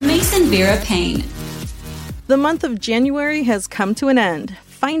Vera Payne. The month of January has come to an end.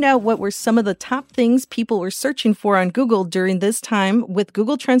 Find out what were some of the top things people were searching for on Google during this time with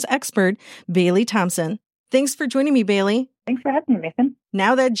Google Trends expert, Bailey Thompson. Thanks for joining me, Bailey. Thanks for having me, Nathan.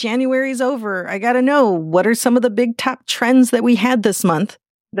 Now that January's over, I got to know, what are some of the big top trends that we had this month?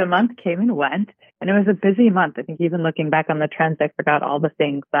 The month came and went, and it was a busy month. I think even looking back on the trends, I forgot all the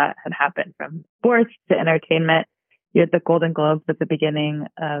things that had happened, from sports to entertainment. You had the Golden Globes at the beginning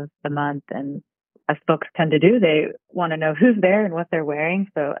of the month, and as folks tend to do, they want to know who's there and what they're wearing.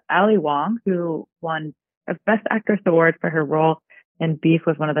 So Ali Wong, who won a Best Actress award for her role in Beef,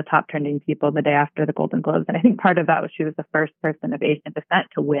 was one of the top trending people the day after the Golden Globes. And I think part of that was she was the first person of Asian descent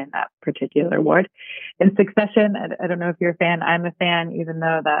to win that particular award. In Succession, I don't know if you're a fan, I'm a fan, even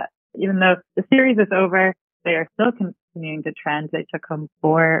though the series is over, they are still continuing to trend. They took home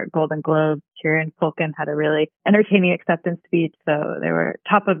 4 Golden Globes. Kieran Culkin had a really entertaining acceptance speech, so they were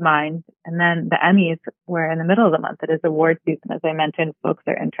top of mind. And then the Emmys were in the middle of the month. It is award season. As I mentioned, folks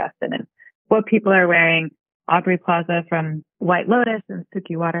are interested in what people are wearing. Aubrey Plaza from White Lotus and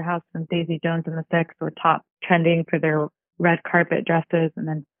Suki Waterhouse from Daisy Jones and the Six were top trending for their red carpet dresses. And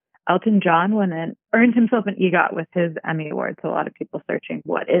then Elton John earned himself an EGOT with his Emmy Award. So a lot of people searching,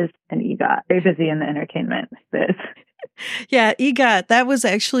 what is an EGOT? Very busy in the entertainment biz. Yeah, EGOT, that was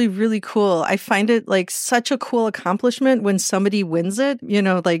actually really cool. I find it like such a cool accomplishment when somebody wins it. You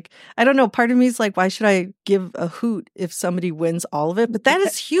know, like, I don't know, part of me is like, why should I give a hoot if somebody wins all of it? But that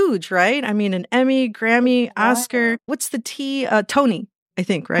is huge, right? I mean, an Emmy, Grammy, Oscar, what's the T? Tony, I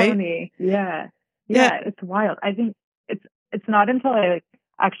think, right? Tony, yeah. It's wild. I think it's not until I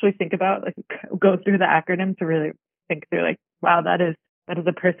actually think about, go through the acronym to really think through, wow, that is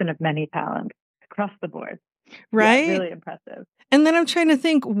a person of many talents across the board. Right? Yeah, really impressive. And then I'm trying to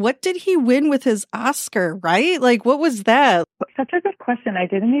think, what did he win with his Oscar, right? Like, what was that? Such a good question. I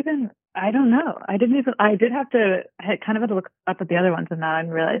don't know. I had kind of had to look up at the other ones, and now I'm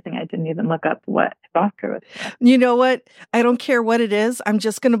realizing I didn't even look up what his Oscar was for. You know what? I don't care what it is. I'm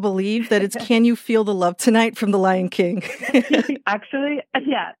just going to believe that it's Can You Feel the Love Tonight from The Lion King. Actually,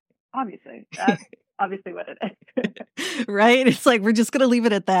 yeah, obviously. That's obviously what it is. Right? It's like, we're just going to leave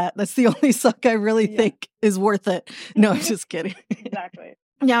it at that. That's the only song I really think is worth it. No, I'm just kidding. Exactly.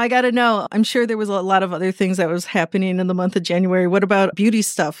 Now, I got to know, I'm sure there was a lot of other things that was happening in the month of January. What about beauty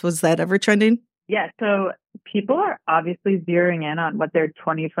stuff? Was that ever trending? Yeah, so people are obviously zeroing in on what their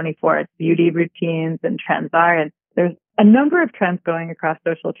 2024 beauty routines and trends are. And there's a number of trends going across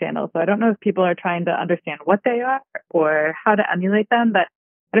social channels. So I don't know if people are trying to understand what they are or how to emulate them, but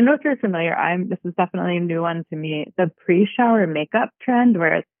I don't know if you're familiar. This is definitely a new one to me. The pre-shower makeup trend,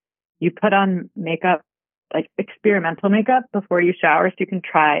 where you put on makeup, like experimental makeup before you shower, so you can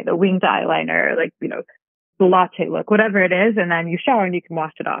try the winged eyeliner, the latte look, whatever it is, and then you shower and you can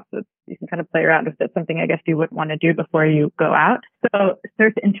wash it off. So you can kind of play around with it. Something I guess you wouldn't want to do before you go out. So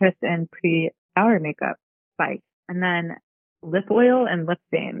search interest in pre-shower makeup spikes. And then lip oil and lip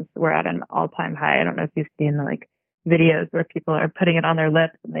stains were at an all-time high. I don't know if you've seen videos where people are putting it on their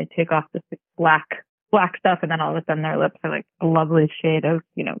lips and they take off this black stuff, and then all of a sudden their lips are like a lovely shade of,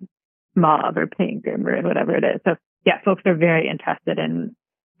 mauve or pink or maroon, whatever it is. So yeah, folks are very interested in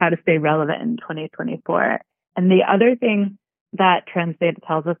how to stay relevant in 2024. And the other thing that Trends Data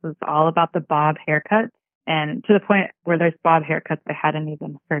tells us is all about the bob haircuts, and to the point where there's bob haircuts I hadn't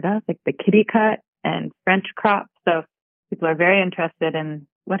even heard of, like the kitty cut and French crop. So people are very interested in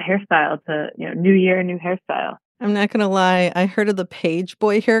what hairstyle new year, new hairstyle. I'm not going to lie. I heard of the page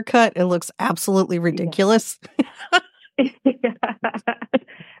boy haircut. It looks absolutely ridiculous. Yeah.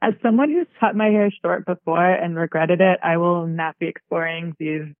 As someone who's cut my hair short before and regretted it, I will not be exploring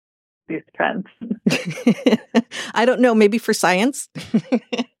these trends. I don't know. Maybe for science.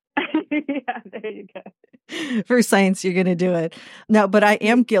 Yeah, there you go. For science, you're going to do it. No, but I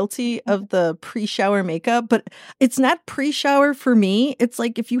am guilty of the pre-shower makeup, but it's not pre-shower for me. It's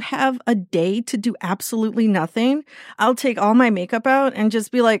like, if you have a day to do absolutely nothing, I'll take all my makeup out and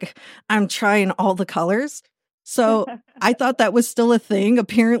just be like, I'm trying all the colors. So I thought that was still a thing.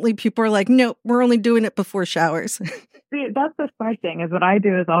 Apparently people are like, no, we're only doing it before showers. See, that's the smart thing, is what I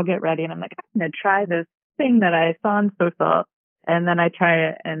do is I'll get ready and I'm like, I'm going to try this thing that I saw on social. And then I try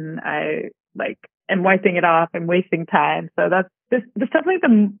it and I am wiping it off and wasting time. So that's definitely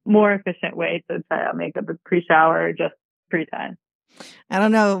the more efficient way to try out makeup, is pre-shower or just pre-time. I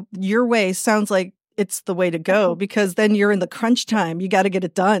don't know. Your way sounds like it's the way to go, because then you're in the crunch time. You got to get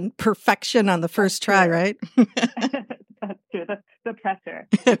it done. Perfection on the first try, right? That's true. The pressure.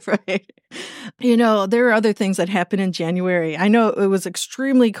 Right. There are other things that happen in January. I know it was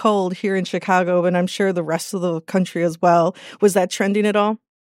extremely cold here in Chicago, and I'm sure the rest of the country as well. Was that trending at all?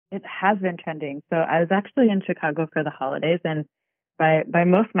 It has been trending. So I was actually in Chicago for the holidays, and by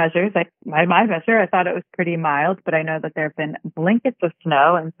most measures, like by my measure, I thought it was pretty mild, but I know that there have been blankets of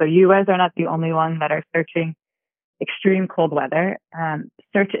snow, and so you guys are not the only one that are searching extreme cold weather.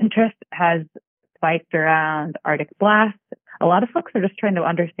 Search interest has spiked around Arctic blasts. A lot of folks are just trying to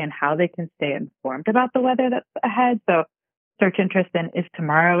understand how they can stay informed about the weather that's ahead. So search interest in is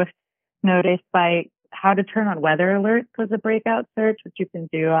tomorrow a snow day spike? How to turn on weather alerts was a breakout search, which you can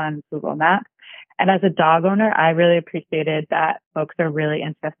do on Google Maps. And as a dog owner, I really appreciated that folks are really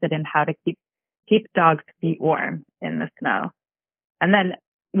interested in how to keep dogs' feet warm in the snow. And then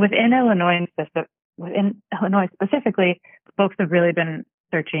within Illinois specifically, folks have really been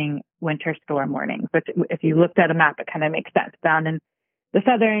searching winter storm warnings, which if you looked at a map, it kind of makes sense. Down in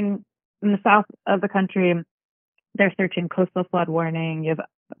the south of the country, they're searching coastal flood warning. You have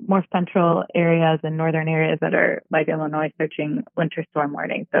more central areas and northern areas that are like Illinois searching winter storm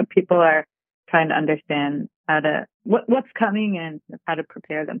warning. So people are trying to understand what's coming and how to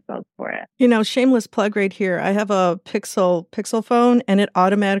prepare themselves for it. Shameless plug right here. I have a Pixel phone, and it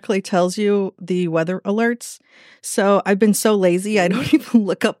automatically tells you the weather alerts. So I've been so lazy, I don't even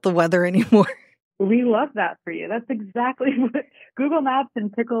look up the weather anymore. We love that for you. That's exactly what Google Maps and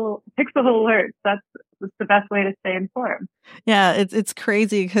Pixel alerts. That's the best way to stay informed. Yeah, it's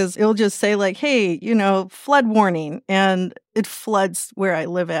crazy because it'll just say like, hey, flood warning, and it floods where I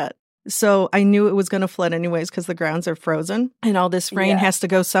live at. So I knew it was going to flood anyways because the grounds are frozen and all this rain has to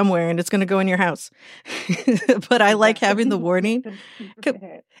go somewhere, and it's going to go in your house. But I like having the warning,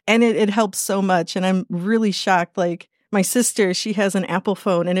 and it helps so much. And I'm really shocked. Like my sister, she has an Apple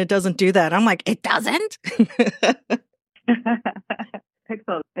phone and it doesn't do that. I'm like, it doesn't?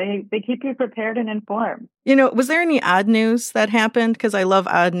 Pixels, they keep you prepared and informed. Was there any odd news that happened? Because I love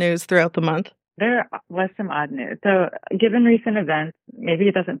odd news throughout the month. There was some odd news. So given recent events, maybe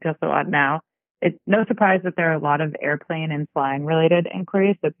it doesn't feel so odd now. It's no surprise that there are a lot of airplane and flying related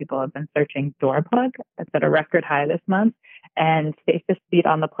inquiries. So people have been searching door plug. It's at a record high this month. And safest seat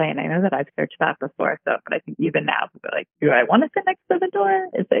on the plane. I know that I've searched that before. So, but I think even now, people are like, do I want to sit next to the door?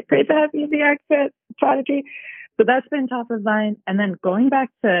 Is it great to have easy exit strategy? So that's been top of mind. And then going back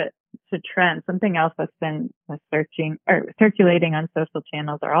to trends, something else that's been circulating on social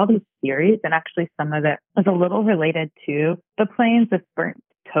channels are all these theories. And actually some of it is a little related to the planes, this burnt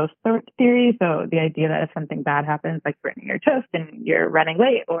toast theory. So the idea that if something bad happens, like burning your toast and you're running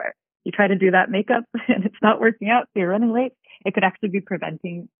late, or you try to do that makeup and it's not working out, so you're running late, it could actually be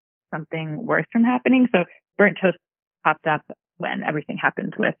preventing something worse from happening. So burnt toast popped up when everything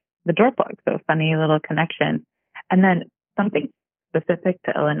happened with the door plug. So funny little connection. And then something specific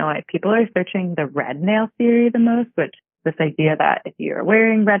to Illinois, people are searching the red nail theory the most, which this idea that if you're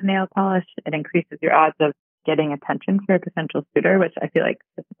wearing red nail polish, it increases your odds of getting attention for a potential suitor, which I feel like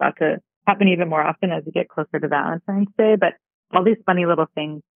is about to happen even more often as you get closer to Valentine's Day. But all these funny little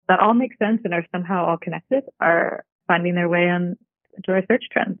things that all make sense and are somehow all connected are finding their way on Joy search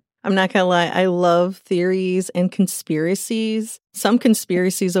trends. I'm not going to lie. I love theories and conspiracies. Some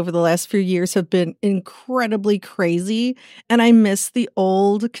conspiracies over the last few years have been incredibly crazy. And I miss the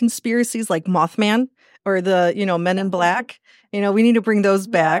old conspiracies like Mothman or the, Men in Black. We need to bring those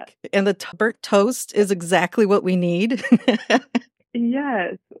back. And the burnt toast is exactly what we need.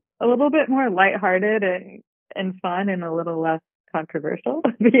 Yes. A little bit more lighthearted and fun and a little less controversial.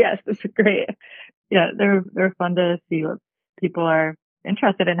 But yes, it's great. Yeah, they're fun to see what people are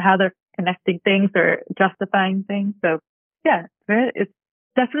interested in, how they're connecting things or justifying things. So yeah, it's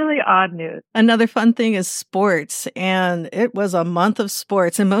definitely odd news. Another fun thing is sports, and it was a month of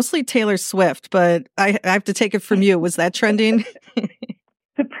sports and mostly Taylor Swift, but I have to take it from you. Was that trending?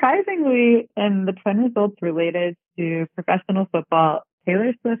 Surprisingly, in the trend results related to professional football,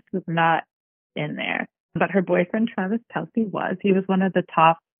 Taylor Swift was not in there, but her boyfriend Travis Kelce was. He was one of the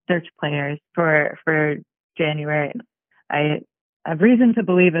top search players for January. I have reason to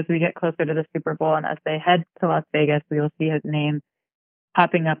believe as we get closer to the Super Bowl and as they head to Las Vegas, we will see his name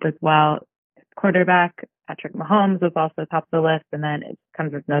popping up as well. Quarterback Patrick Mahomes was also top of the list, and then it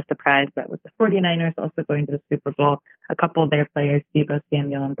comes as no surprise that with the 49ers also going to the Super Bowl, a couple of their players, Deebo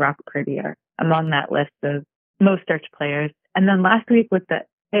Samuel and Brock Purdy, are among that list of most searched players. And then last week with the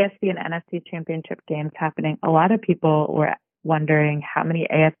AFC and NFC championship games happening, a lot of people were wondering how many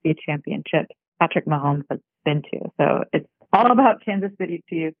AFC championships Patrick Mahomes has been to. So it's all about Kansas City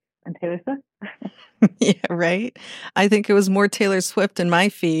Chiefs and Taylor Swift. Yeah, right. I think it was more Taylor Swift in my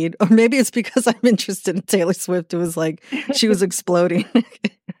feed, or maybe it's because I'm interested in Taylor Swift. It was like she was exploding.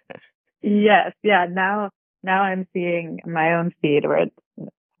 Yes, yeah. Now I'm seeing my own feed where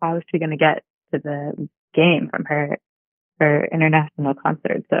it's how is she going to get to the game from her for international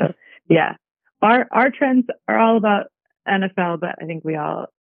concerts. So yeah, our trends are all about NFL, but I think we all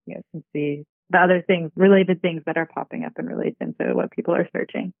can see the other things, related things that are popping up in relation to what people are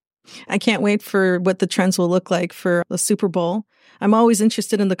searching. I can't wait for what the trends will look like for the Super Bowl. I'm always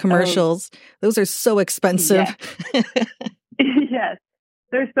interested in the commercials. Those are so expensive. Yes. Yes.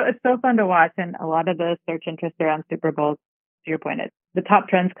 It's so fun to watch. And a lot of the search interest around Super Bowl, to your point, the top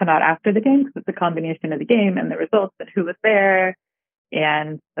trends come out after the game because it's a combination of the game and the results and who was there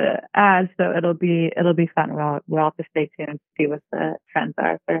and the ads. So it'll be fun. We'll have to stay tuned and see what the trends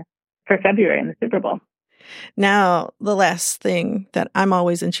are for February in the Super Bowl. Now, the last thing that I'm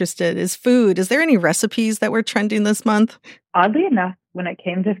always interested is food. Is there any recipes that were trending this month? Oddly enough, when it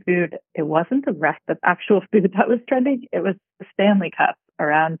came to food, it wasn't the rest of actual food that was trending. It was the Stanley Cup,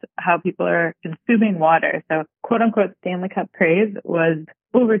 around how people are consuming water. So quote unquote Stanley Cup craze was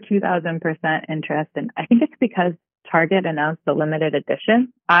over 2,000% interest. And I think it's because Target announced a limited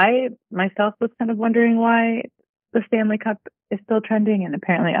edition. I myself was kind of wondering why the Stanley Cup is still trending, and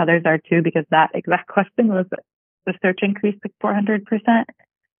apparently others are too, because that exact question was the search increased like 400%.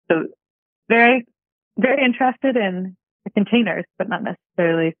 So very, very interested in the containers, but not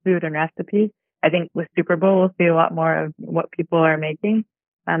necessarily food and recipes. I think with Super Bowl, we'll see a lot more of what people are making.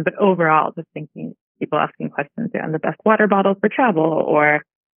 But overall, just thinking people asking questions around the best water bottles for travel or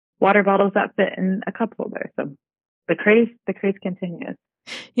water bottles that fit in a cup holder. So the craze continues.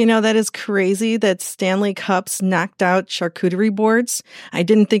 That is crazy that Stanley Cups knocked out charcuterie boards. I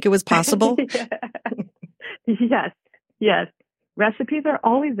didn't think it was possible. Yes. Recipes are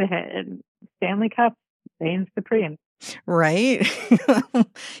always a hit, and Stanley Cup reigns supreme. Right?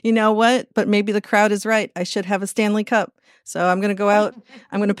 You know what? But maybe the crowd is right. I should have a Stanley Cup. So I'm going to go out.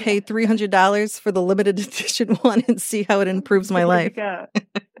 I'm going to pay $300 for the limited edition one and see how it improves my life. Go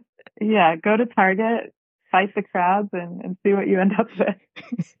to Target, fight the crowds, and see what you end up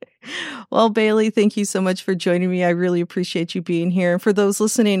with. Well, Bailey, thank you so much for joining me. I really appreciate you being here. And for those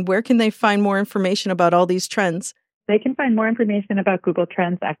listening, where can they find more information about all these trends? They can find more information about Google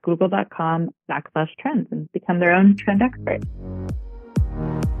Trends at google.com/trends and become their own trend expert.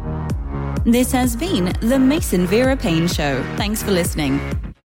 This has been the Mason Vera Payne Show. Thanks for listening.